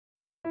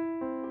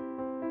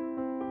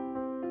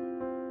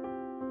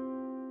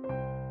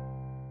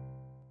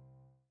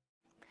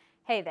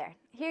Hey there,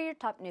 here are your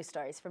top news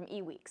stories from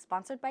eWEEK,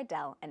 sponsored by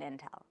Dell and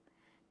Intel.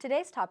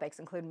 Today's topics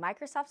include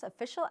Microsoft's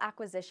official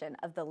acquisition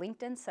of the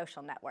LinkedIn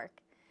social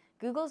network,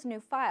 Google's new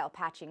file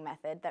patching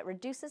method that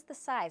reduces the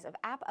size of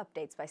app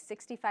updates by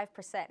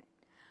 65%,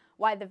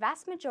 why the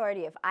vast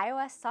majority of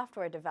iOS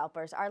software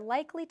developers are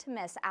likely to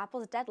miss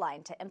Apple's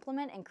deadline to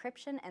implement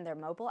encryption in their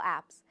mobile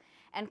apps,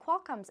 and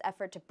Qualcomm's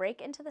effort to break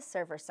into the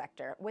server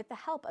sector with the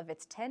help of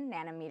its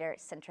 10nm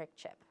Centric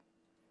chip.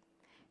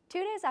 2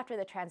 days after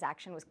the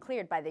transaction was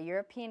cleared by the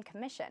European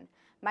Commission,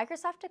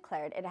 Microsoft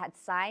declared it had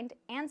signed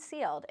and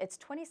sealed its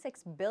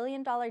 $26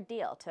 billion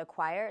deal to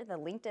acquire the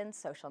LinkedIn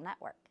social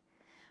network.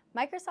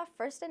 Microsoft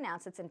first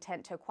announced its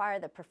intent to acquire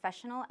the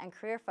professional and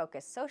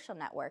career-focused social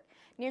network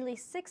nearly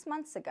 6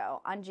 months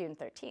ago on June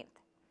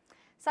 13th.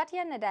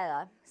 Satya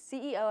Nadella,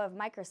 CEO of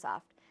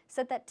Microsoft,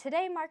 said that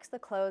today marks the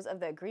close of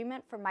the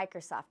agreement for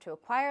Microsoft to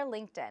acquire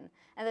LinkedIn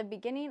and the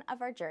beginning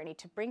of our journey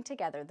to bring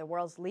together the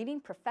world's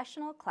leading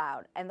professional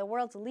cloud and the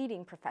world's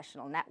leading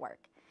professional network,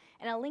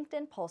 in a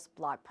LinkedIn Pulse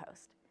blog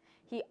post.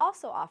 He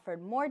also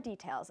offered more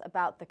details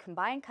about the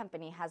combined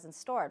company has in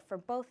store for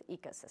both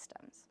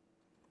ecosystems.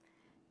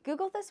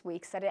 Google this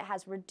week said it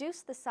has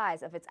reduced the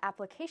size of its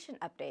application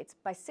updates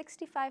by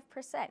 65%,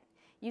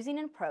 using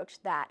an approach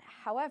that,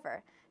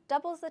 however,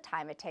 doubles the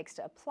time it takes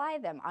to apply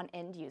them on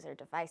end-user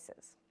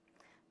devices.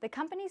 The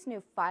company's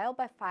new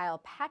file-by-file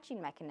patching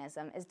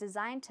mechanism is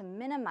designed to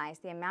minimize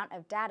the amount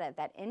of data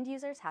that end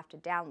users have to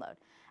download,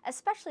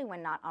 especially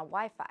when not on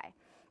Wi-Fi,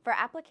 for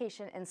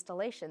application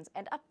installations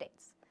and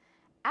updates.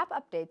 App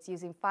updates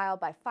using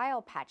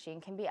file-by-file patching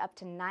can be up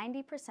to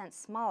 90%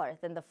 smaller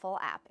than the full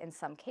app in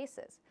some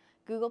cases,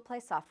 Google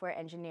Play software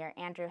engineer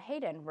Andrew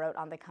Hayden wrote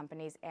on the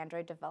company's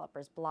Android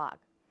developers blog.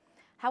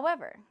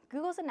 However,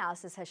 Google's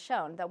analysis has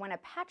shown that when a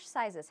patch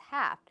size is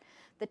halved,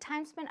 the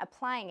time spent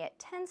applying it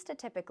tends to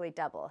typically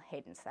double,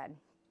 Hayden said.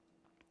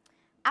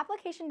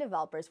 Application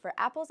developers for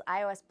Apple's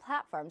iOS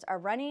platforms are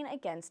running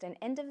against an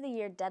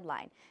end-of-the-year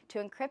deadline to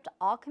encrypt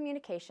all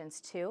communications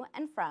to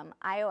and from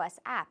iOS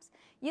apps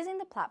using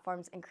the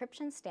platform's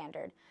encryption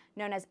standard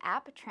known as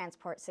App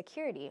Transport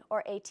Security,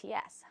 or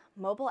ATS,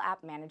 mobile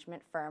app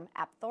management firm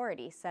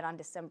Appthority said on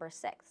December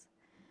 6th.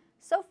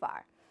 So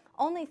far,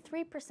 only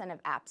 3%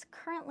 of apps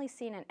currently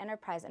seen in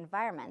enterprise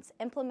environments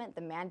implement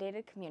the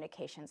mandated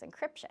communications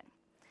encryption.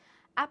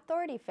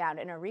 Appthority found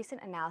in a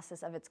recent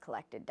analysis of its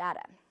collected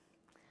data.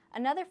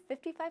 Another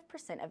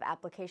 55% of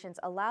applications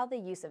allow the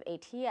use of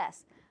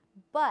ATS,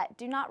 but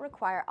do not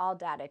require all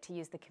data to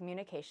use the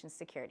Communications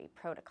Security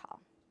Protocol.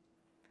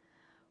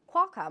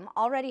 Qualcomm,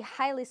 already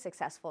highly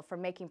successful for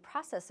making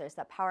processors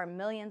that power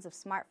millions of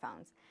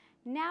smartphones,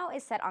 now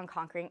is set on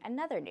conquering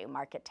another new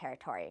market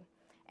territory: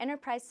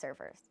 enterprise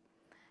servers.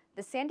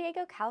 The San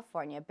Diego,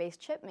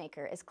 California-based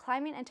chipmaker is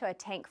climbing into a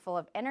tank full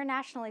of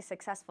internationally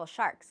successful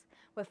sharks,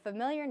 with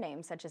familiar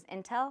names such as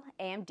Intel,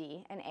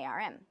 AMD, and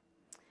ARM.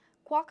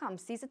 Qualcomm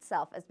sees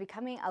itself as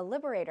becoming a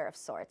liberator of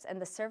sorts in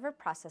the server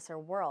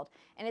processor world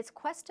in its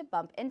quest to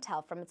bump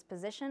Intel from its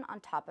position on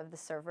top of the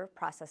server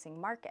processing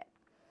market.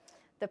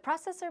 The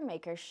processor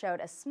maker showed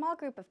a small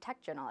group of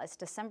tech journalists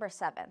December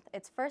 7th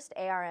its first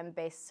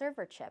ARM-based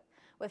server chip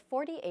with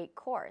 48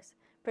 cores,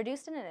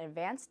 produced in an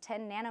advanced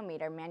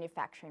 10nm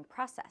manufacturing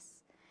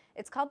process.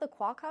 It's called the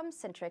Qualcomm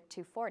Centric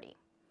 240.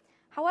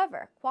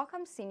 However,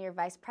 Qualcomm's Senior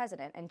Vice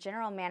President and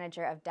General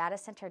Manager of Data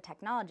Center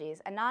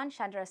Technologies, Anand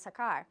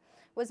Chandrasekhar,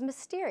 was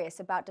mysterious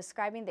about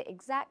describing the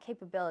exact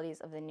capabilities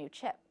of the new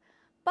chip,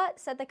 but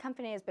said the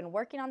company has been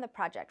working on the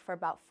project for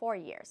about 4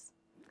 years.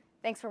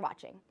 Thanks for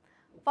watching.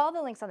 Follow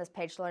the links on this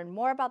page to learn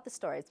more about the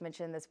stories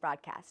mentioned in this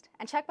broadcast,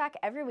 and check back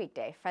every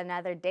weekday for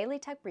another daily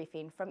tech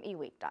briefing from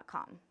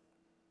eWEEK.com.